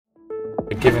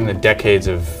Given the decades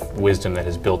of wisdom that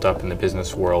has built up in the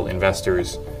business world,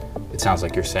 investors, it sounds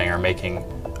like you're saying, are making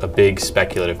a big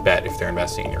speculative bet if they're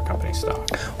investing in your company's stock.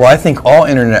 Well, I think all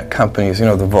internet companies,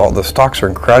 the stocks are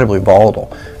incredibly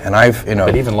volatile, and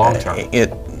But even long term.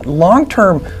 Long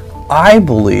term, I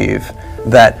believe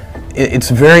that it's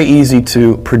very easy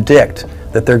to predict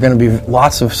that there are going to be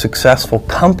lots of successful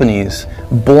companies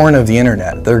born of the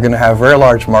internet. They're going to have very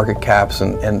large market caps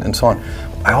and so on.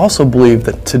 I also believe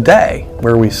that today,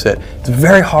 where we sit, it's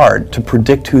very hard to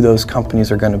predict who those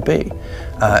companies are going to be.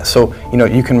 So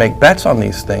you can make bets on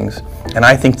these things, and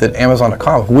I think that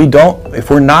Amazon.com, if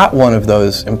we're not one of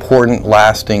those important,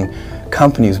 lasting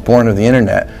companies born of the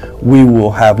internet, we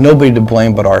will have nobody to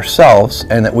blame but ourselves,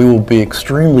 and that we will be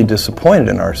extremely disappointed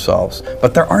in ourselves.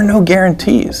 But there are no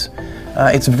guarantees.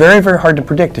 It's very, very hard to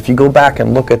predict. If you go back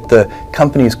and look at the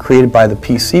companies created by the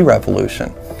PC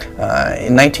revolution,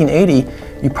 in 1980,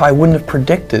 you probably wouldn't have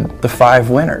predicted the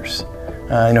 5 winners,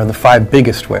 the 5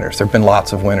 biggest winners. There have been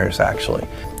lots of winners, actually.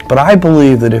 But I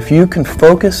believe that if you can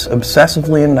focus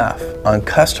obsessively enough on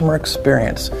customer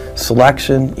experience,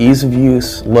 selection, ease of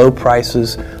use, low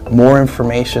prices, more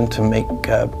information to make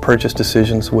purchase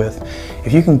decisions with,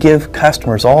 if you can give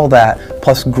customers all that,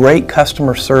 plus great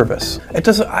customer service, it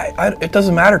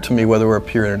doesn't matter to me whether we're a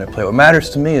pure internet player. What matters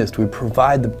to me is, do we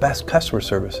provide the best customer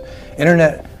service?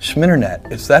 Internet, schminternet,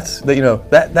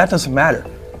 that doesn't matter.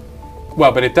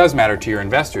 Well, but it does matter to your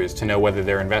investors to know whether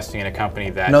they're investing in a company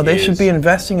that No, they should be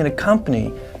investing in a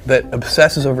company that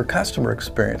obsesses over customer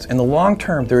experience. In the long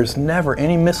term, there is never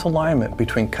any misalignment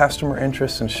between customer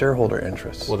interests and shareholder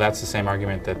interests. Well, that's the same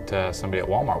argument that somebody at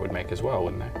Walmart would make as well,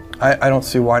 wouldn't they? I don't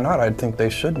see why not. I think they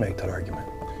should make that argument.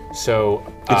 So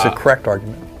it's a correct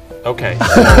argument. Okay.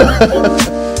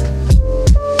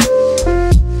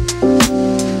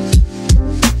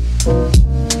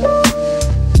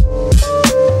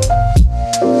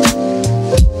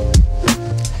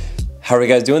 How are you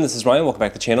guys doing? This is Ryan, welcome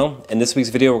back to the channel. In this week's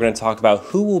video, we're going to talk about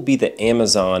who will be the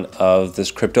Amazon of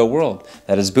this crypto world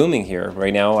that is booming here.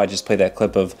 Right now, I just played that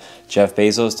clip of Jeff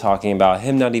Bezos talking about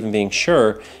him not even being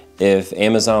sure if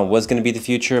Amazon was going to be the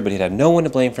future, but he'd have no one to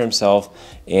blame for himself.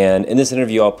 And in this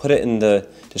interview, I'll put it in the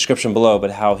description below,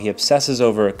 but how he obsesses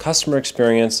over customer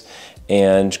experience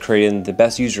and creating the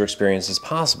best user experiences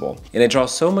possible. And I draw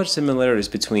so much similarities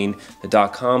between the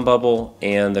 .com bubble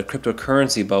and the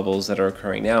cryptocurrency bubbles that are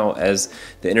occurring now as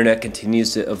the internet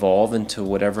continues to evolve into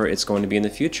whatever it's going to be in the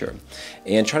future.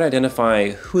 And try to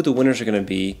identify who the winners are going to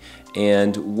be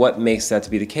and what makes that to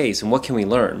be the case and what can we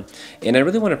learn. And I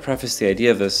really want to preface the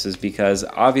idea of this is because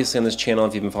obviously on this channel,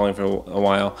 if you've been following for a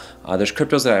while, there's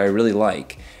cryptos that I really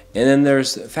like. And then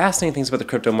there's fascinating things about the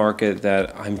crypto market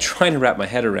that I'm trying to wrap my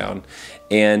head around.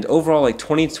 And overall, like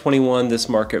 2021, this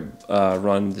market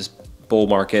run, this bull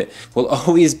market, will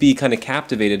always be kind of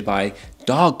captivated by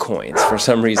dog coins for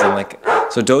some reason.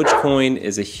 So Dogecoin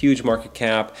is a huge market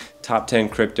cap, top 10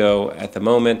 crypto at the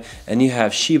moment. And you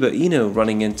have Shiba Inu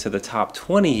running into the top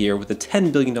 20 here with a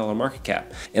 $10 billion market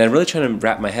cap. And I'm really trying to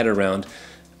wrap my head around,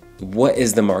 what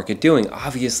is the market doing?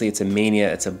 Obviously, it's a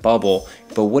mania, it's a bubble,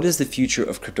 but what is the future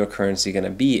of cryptocurrency going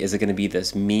to be? Is it going to be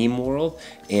this meme world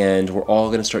and we're all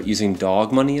going to start using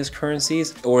dog money as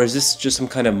currencies? Or is this just some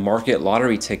kind of market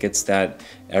lottery tickets that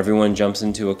everyone jumps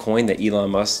into a coin that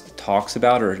Elon Musk talks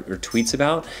about or tweets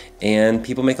about, and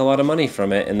people make a lot of money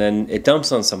from it and then it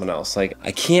dumps on someone else? Like,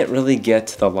 I can't really get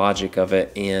to the logic of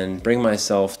it and bring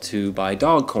myself to buy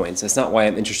dog coins. That's not why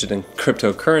I'm interested in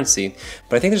cryptocurrency.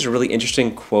 But I think there's a really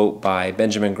interesting quote by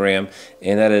Benjamin Graham,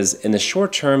 and that is, in the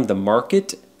short term, the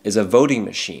market is a voting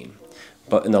machine,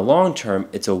 but in the long term,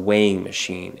 it's a weighing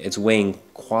machine. It's weighing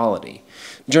quality.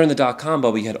 During the .com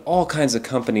bubble, you had all kinds of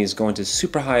companies going to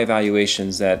super high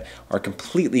valuations that are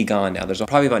completely gone now. There's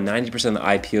probably about 90% of the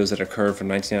IPOs that occurred from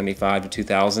 1995 to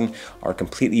 2000 are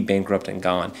completely bankrupt and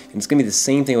gone. And it's going to be the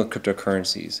same thing with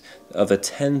cryptocurrencies. Of the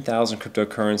 10,000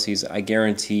 cryptocurrencies, I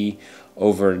guarantee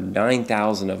over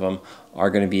 9,000 of them are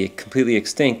going to be completely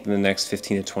extinct in the next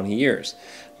 15 to 20 years.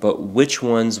 But which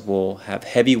ones will have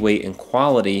heavy weight and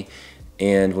quality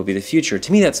and will be the future?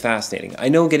 To me, that's fascinating. I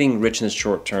know getting rich in the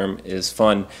short term is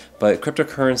fun, but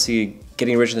cryptocurrency,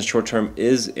 getting rich in the short term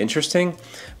is interesting,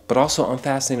 but also I'm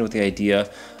fascinated with the idea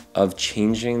of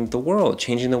changing the world,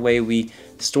 changing the way we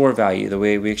store value, the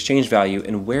way we exchange value,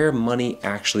 and where money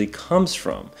actually comes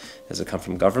from. Does it come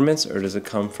from governments or does it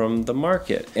come from the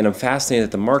market? And I'm fascinated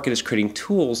that the market is creating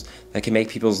tools that can make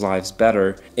people's lives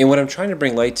better. And what I'm trying to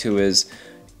bring light to is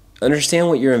understand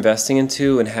what you're investing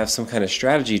into and have some kind of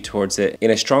strategy towards it.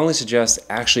 And I strongly suggest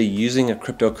actually using a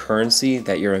cryptocurrency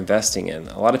that you're investing in.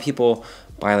 A lot of people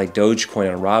buy like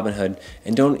Dogecoin on Robinhood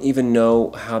and don't even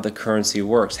know how the currency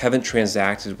works, haven't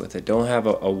transacted with it, don't have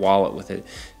a wallet with it,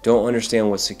 don't understand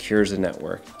what secures the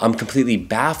network. I'm completely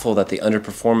baffled at the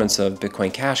underperformance of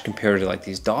Bitcoin Cash compared to like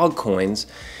these dog coins.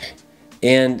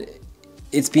 And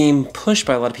it's being pushed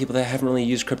by a lot of people that haven't really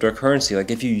used cryptocurrency. Like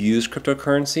if you use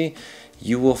cryptocurrency,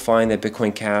 you will find that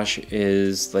Bitcoin Cash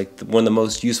is like one of the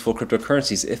most useful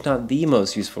cryptocurrencies, if not the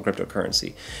most useful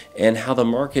cryptocurrency. And how the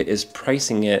market is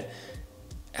pricing it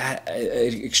at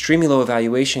an extremely low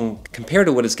valuation compared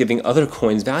to what it's giving other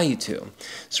coins value to.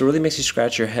 So it really makes you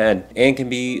scratch your head and can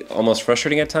be almost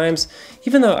frustrating at times.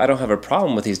 Even though I don't have a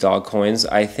problem with these dog coins,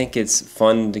 I think it's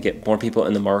fun to get more people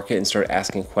in the market and start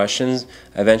asking questions.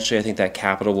 Eventually, I think that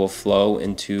capital will flow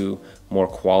into more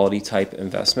quality type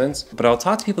investments. But I'll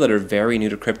talk to people that are very new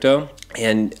to crypto,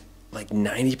 and like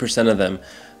 90% of them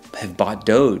have bought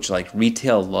Doge. Like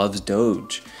retail loves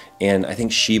Doge. And I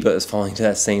think Shiba is falling to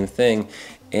that same thing.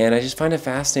 And I just find it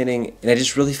fascinating, and I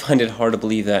just really find it hard to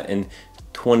believe that in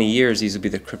 20 years these would be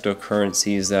the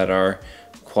cryptocurrencies that are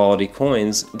quality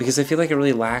coins, because I feel like it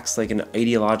really lacks like an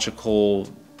ideological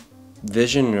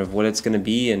vision of what it's going to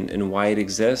be and why it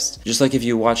exists. Just like if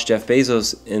you watch Jeff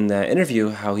Bezos in that interview,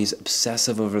 how he's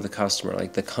obsessive over the customer.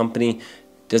 Like the company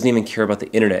doesn't even care about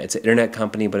the internet. It's an internet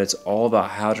company, but it's all about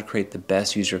how to create the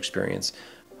best user experience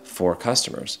for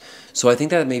customers. So I think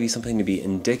that may be something to be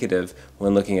indicative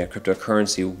when looking at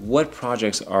cryptocurrency. What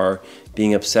projects are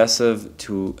being obsessive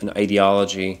to an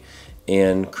ideology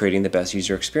and creating the best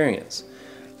user experience?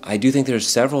 I do think there's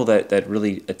several that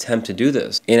really attempt to do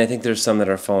this, and I think there's some that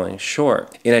are falling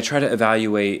short. And I try to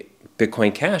evaluate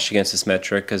Bitcoin Cash against this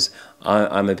metric because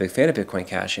I'm a big fan of Bitcoin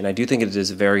Cash, and I do think it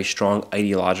is a very strong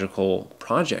ideological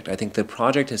project. I think the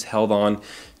project has held on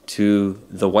to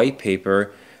the white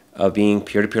paper of being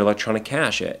peer-to-peer electronic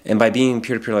cash. And by being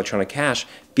peer-to-peer electronic cash,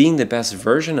 being the best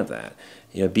version of that,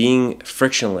 you know, being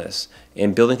frictionless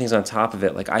and building things on top of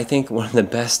it. Like I think one of the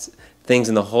best things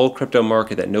in the whole crypto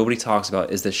market that nobody talks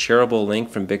about is the shareable link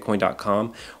from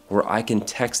bitcoin.com, where I can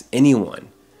text anyone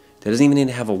that doesn't even need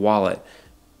to have a wallet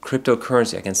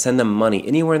cryptocurrency. I can send them money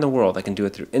anywhere in the world. I can do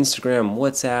it through Instagram,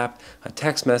 WhatsApp, a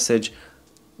text message.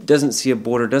 Doesn't see a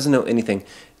border, doesn't know anything.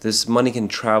 This money can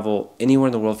travel anywhere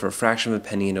in the world for a fraction of a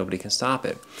penny and nobody can stop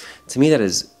it. To me, that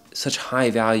is such high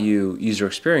value user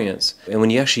experience. And when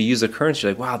you actually use the currency,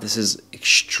 you're like, wow, this is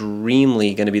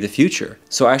extremely going to be the future.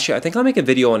 So actually, I think I'll make a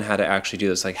video on how to actually do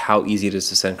this, like how easy it is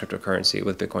to send cryptocurrency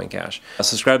with Bitcoin Cash.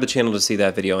 Subscribe to the channel to see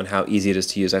that video on how easy it is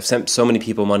to use. I've sent so many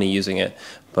people money using it,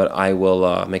 but I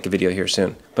will make a video here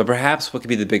soon. But perhaps what could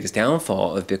be the biggest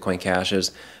downfall of Bitcoin Cash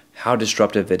is how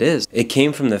disruptive it is. It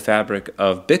came from the fabric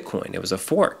of Bitcoin. It was a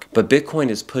fork. But Bitcoin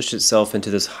has pushed itself into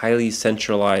this highly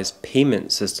centralized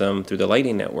payment system through the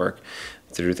Lightning Network,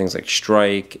 through things like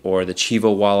Strike or the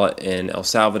Chivo wallet in El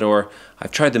Salvador.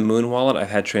 I've tried the Moon wallet. I've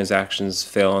had transactions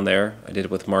fail on there. I did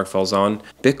it with Marc Falzon.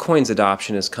 Bitcoin's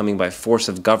adoption is coming by force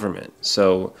of government.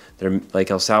 So they're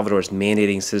like El Salvador is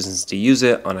mandating citizens to use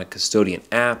it on a custodian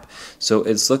app. So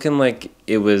it's looking like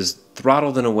it was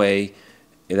throttled in a way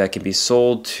that can be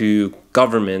sold to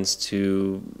governments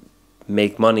to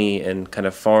make money and kind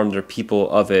of farm their people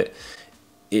of it.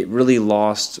 It really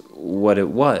lost what it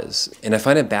was. And I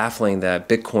find it baffling that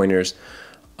Bitcoiners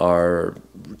are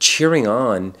cheering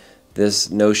on this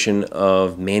notion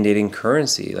of mandating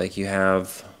currency. Like you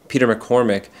have Peter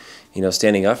McCormick, you know,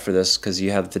 standing up for this, because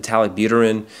you have Vitalik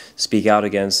Buterin speak out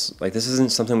against, like, this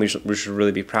isn't something we should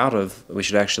really be proud of. We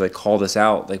should actually like call this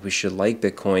out. Like we should like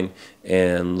Bitcoin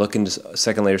and look into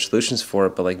second layer solutions for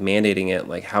it, but like mandating it,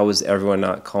 like how is everyone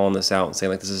not calling this out and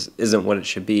saying like this isn't what it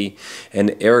should be?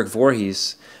 And Eric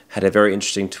Voorhees had a very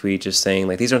interesting tweet just saying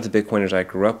like these aren't the Bitcoiners I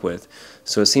grew up with.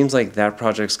 So it seems like that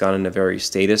project's gone in a very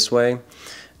statist way,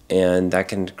 and that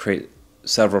can create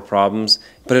several problems,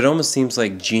 but it almost seems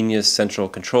like genius central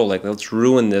control. Like let's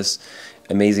ruin this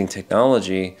amazing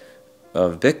technology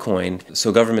of Bitcoin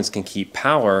so governments can keep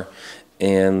power,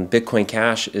 and Bitcoin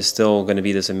Cash is still going to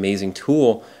be this amazing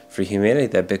tool for humanity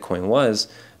that Bitcoin was,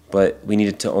 but we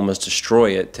needed to almost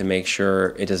destroy it to make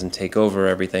sure it doesn't take over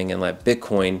everything and let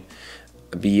Bitcoin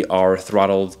be our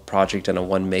throttled project on a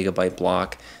 1 megabyte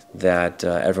block that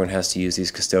everyone has to use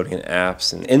these custodian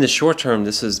apps. And in the short term,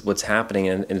 this is what's happening,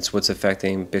 and it's what's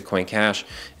affecting Bitcoin Cash.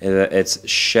 It's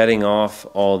shedding off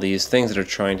all these things that are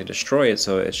trying to destroy it.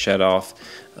 So it shed off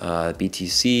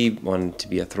BTC, wanted to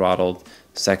be a throttled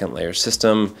second layer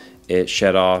system. It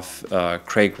shed off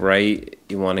Craig Wright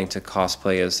wanting to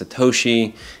cosplay as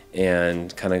Satoshi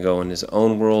and kind of go in his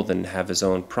own world and have his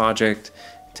own project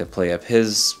to play up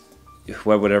his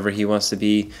whatever he wants to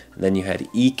be. And then you had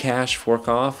eCash fork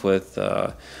off with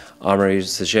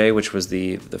Sajay, which was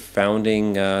the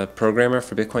founding programmer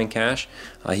for Bitcoin Cash.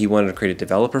 He wanted to create a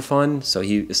developer fund, so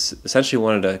he essentially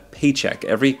wanted a paycheck.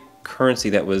 Every currency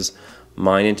that was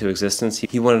mined into existence,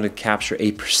 he wanted to capture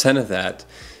 8% of that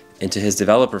into his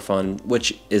developer fund,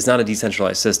 which is not a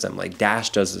decentralized system. Like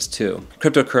Dash does this too.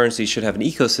 Cryptocurrency should have an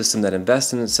ecosystem that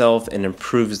invests in itself and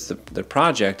improves the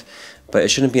project, but it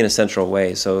shouldn't be in a central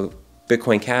way. So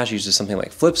Bitcoin Cash uses something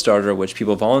like Flipstarter, which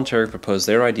people voluntarily propose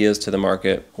their ideas to the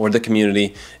market or the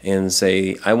community and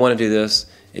say, I want to do this.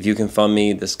 If you can fund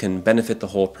me, this can benefit the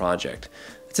whole project.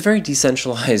 It's a very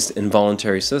decentralized and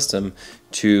voluntary system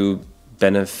to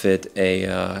benefit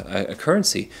a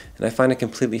currency, and I find it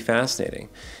completely fascinating.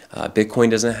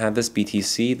 Bitcoin doesn't have this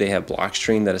BTC. They have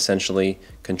Blockstream that essentially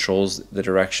controls the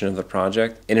direction of the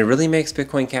project, and it really makes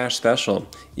Bitcoin Cash special,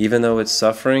 even though it's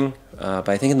suffering. But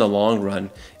I think in the long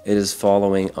run, it is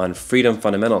following on freedom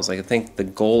fundamentals. Like I think the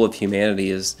goal of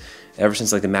humanity is, ever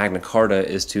since like the Magna Carta,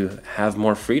 is to have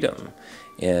more freedom.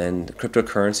 And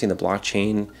cryptocurrency and the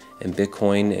blockchain and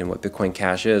Bitcoin and what Bitcoin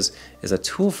Cash is a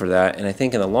tool for that. And I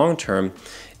think in the long term,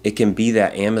 it can be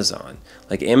that Amazon.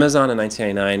 Like Amazon in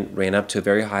 1999 ran up to a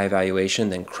very high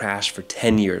valuation, then crashed for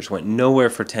 10 years, went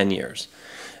nowhere for 10 years.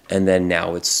 And then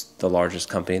now it's the largest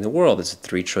company in the world. It's a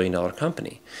 $3 trillion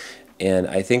company. And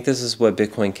I think this is what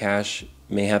Bitcoin Cash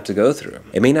may have to go through.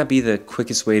 It may not be the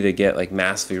quickest way to get like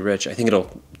massively rich. I think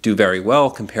it'll do very well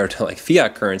compared to like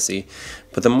fiat currency,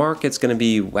 but the market's gonna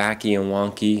be wacky and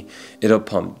wonky. It'll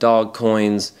pump dog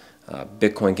coins.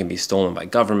 Bitcoin can be stolen by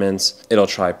governments. It'll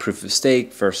try proof of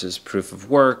stake versus proof of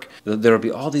work. There'll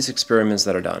be all these experiments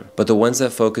that are done. But the ones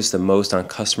that focus the most on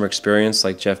customer experience,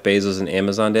 like Jeff Bezos and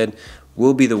Amazon did,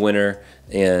 will be the winner,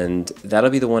 and that'll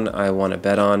be the one I want to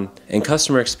bet on. And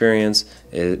customer experience,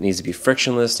 it needs to be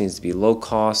frictionless, needs to be low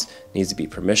cost, needs to be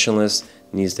permissionless,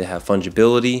 needs to have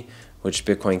fungibility, which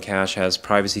Bitcoin Cash has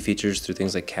privacy features through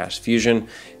things like Cash Fusion.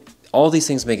 All these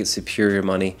things make it superior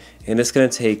money, and it's going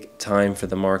to take time for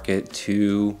the market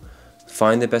to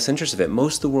find the best interest of it.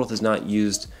 Most of the world has not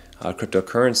used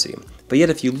cryptocurrency, but yet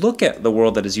if you look at the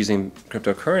world that is using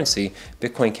cryptocurrency,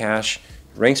 Bitcoin Cash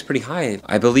ranks pretty high.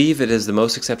 I believe it is the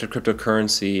most accepted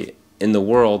cryptocurrency in the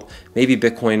world. Maybe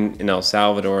Bitcoin in El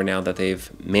Salvador now that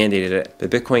they've mandated it, but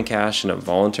Bitcoin Cash in a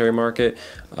voluntary market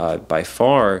by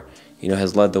far, you know,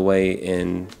 has led the way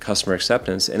in customer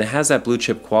acceptance, and it has that blue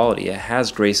chip quality. It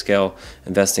has Grayscale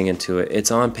investing into it.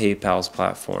 It's on PayPal's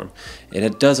platform.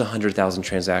 It does 100,000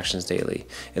 transactions daily.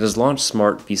 It has launched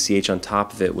Smart BCH on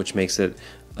top of it, which makes it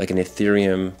like an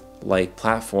Etherum like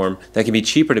platform that can be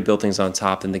cheaper to build things on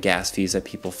top than the gas fees that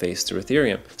people face through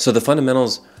Ethereum. So the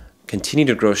fundamentals continue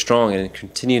to grow strong and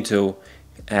continue to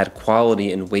add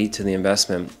quality and weight to the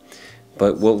investment.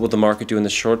 But what will the market do in the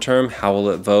short term? How will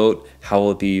it vote? How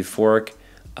will it be euphoric?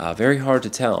 Very hard to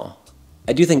tell.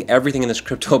 I do think everything in this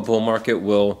crypto bull market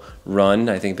will run.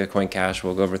 I think Bitcoin Cash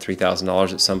will go over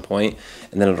 $3,000 at some point,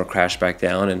 and then it'll crash back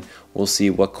down, and we'll see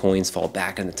what coins fall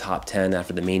back in the top 10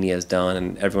 after the mania is done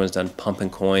and everyone's done pumping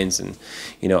coins. And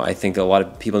you know, I think a lot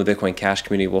of people in the Bitcoin Cash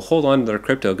community will hold on to their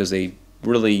crypto because they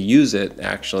really use it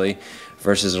actually,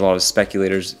 versus a lot of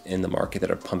speculators in the market that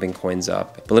are pumping coins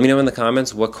up. But let me know in the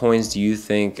comments, what coins do you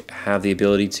think have the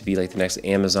ability to be like the next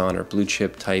Amazon or blue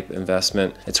chip type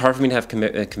investment? It's hard for me to have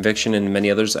conviction in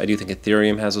many others. I do think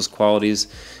Ethereum has those qualities,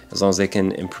 as long as they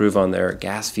can improve on their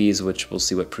gas fees, which we'll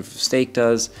see what proof of stake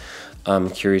does. I'm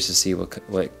curious to see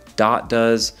what DOT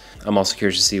does. I'm also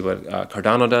curious to see what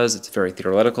Cardano does. It's a very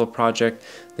theoretical project.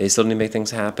 They still need to make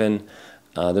things happen.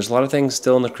 There's a lot of things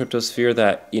still in the crypto sphere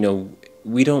that, you know,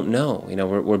 we don't know. You know,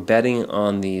 we're betting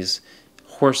on these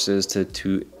horses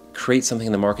to create something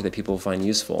in the market that people find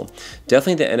useful.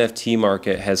 Definitely the NFT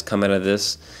market has come out of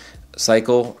this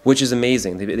cycle, which is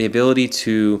amazing. The ability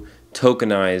to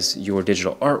tokenize your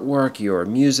digital artwork, your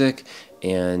music,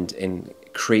 and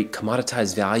create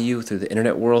commoditized value through the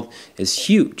internet world is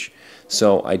huge.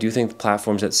 So I do think the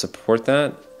platforms that support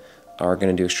that are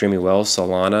going to do extremely well,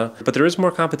 Solana. But there is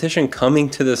more competition coming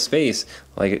to this space.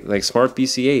 Like Smart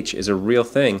BCH is a real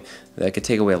thing that could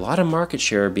take away a lot of market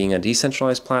share, being a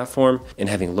decentralized platform and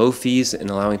having low fees and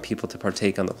allowing people to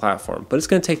partake on the platform. But it's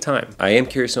going to take time. I am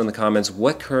curious to know in the comments,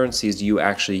 what currencies do you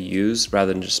actually use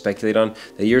rather than just speculate on,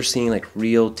 that you're seeing like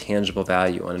real tangible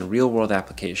value on a real world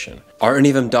application? Are any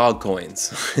of them dog coins?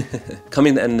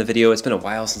 Coming to the end of the video, it's been a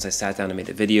while since I sat down and made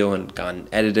a video and gone and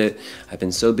edited it. I've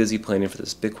been so busy planning for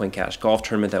this Bitcoin Cash golf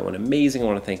tournament that went amazing. I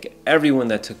want to thank everyone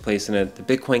that took place in it. The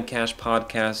Bitcoin Cash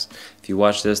podcast If you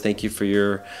watch this, thank you for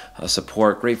your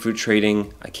support. Grapefruit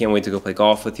Trading, I can't wait to go play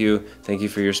golf with you. Thank you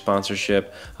for your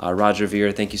sponsorship. Roger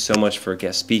Veer, thank you so much for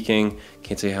guest speaking.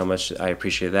 Can't tell you how much I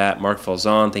appreciate that. Marc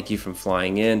Falzon, thank you for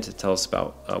flying in to tell us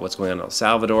about what's going on in El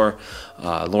Salvador.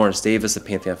 Lawrence Davis of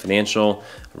Pantheon Financial,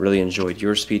 really enjoyed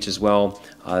your speech as well.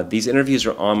 These interviews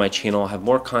are on my channel. I have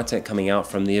more content coming out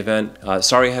from the event.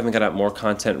 Sorry I haven't got out more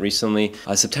content recently.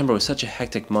 September was such a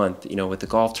hectic month, you know, with the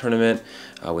golf tournament,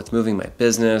 with moving my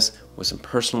business, with some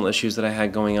personal issues that I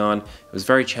had going on. It was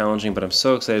very challenging, but I'm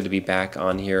so excited to be back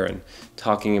on here and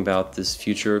talking about this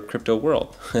future crypto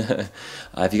world.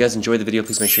 If you guys enjoyed the video,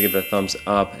 please make sure you give it a thumbs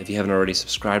up. If you haven't already,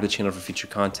 subscribe to the channel for future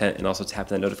content, and also tap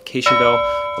that notification bell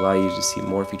to allow you to see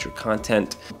more future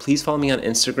content. Please follow me on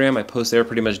Instagram. I post there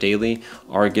pretty much daily,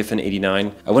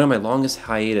 rgiffin89. I went on my longest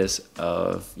hiatus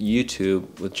of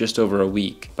YouTube with just over a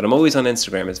week, but I'm always on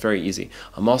Instagram. It's very easy.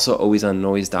 I'm also always on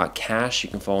noise.cash. You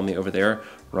can follow me over there.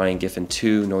 Ryan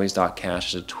Giffen2,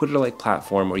 noise.cash is a Twitter-like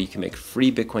platform where you can make free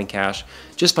Bitcoin Cash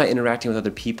just by interacting with other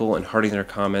people and hearting their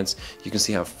comments. You can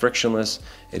see how frictionless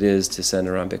it is to send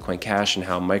around Bitcoin Cash and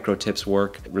how micro tips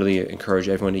work. I really encourage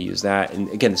everyone to use that. And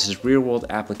again, this is real-world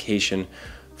application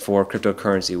for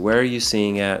cryptocurrency. Where are you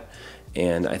seeing it?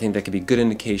 And I think that could be a good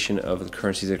indication of the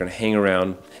currencies that are going to hang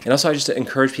around. And also, I just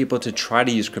encourage people to try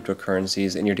to use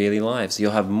cryptocurrencies in your daily lives.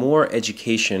 You'll have more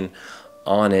education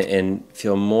on it and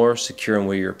feel more secure in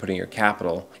where you're putting your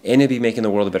capital, and you'll be making the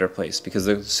world a better place, because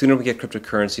the sooner we get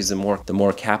cryptocurrencies, the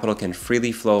more capital can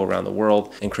freely flow around the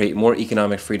world and create more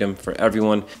economic freedom for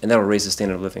everyone, and that will raise the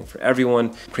standard of living for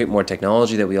everyone, create more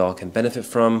technology that we all can benefit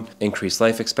from, increase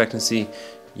life expectancy.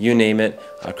 You name it,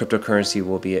 cryptocurrency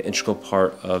will be an integral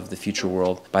part of the future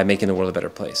world by making the world a better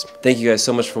place. Thank you guys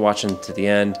so much for watching to the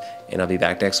end, and I'll be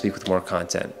back next week with more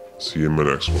content. See you in my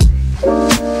next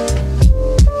one.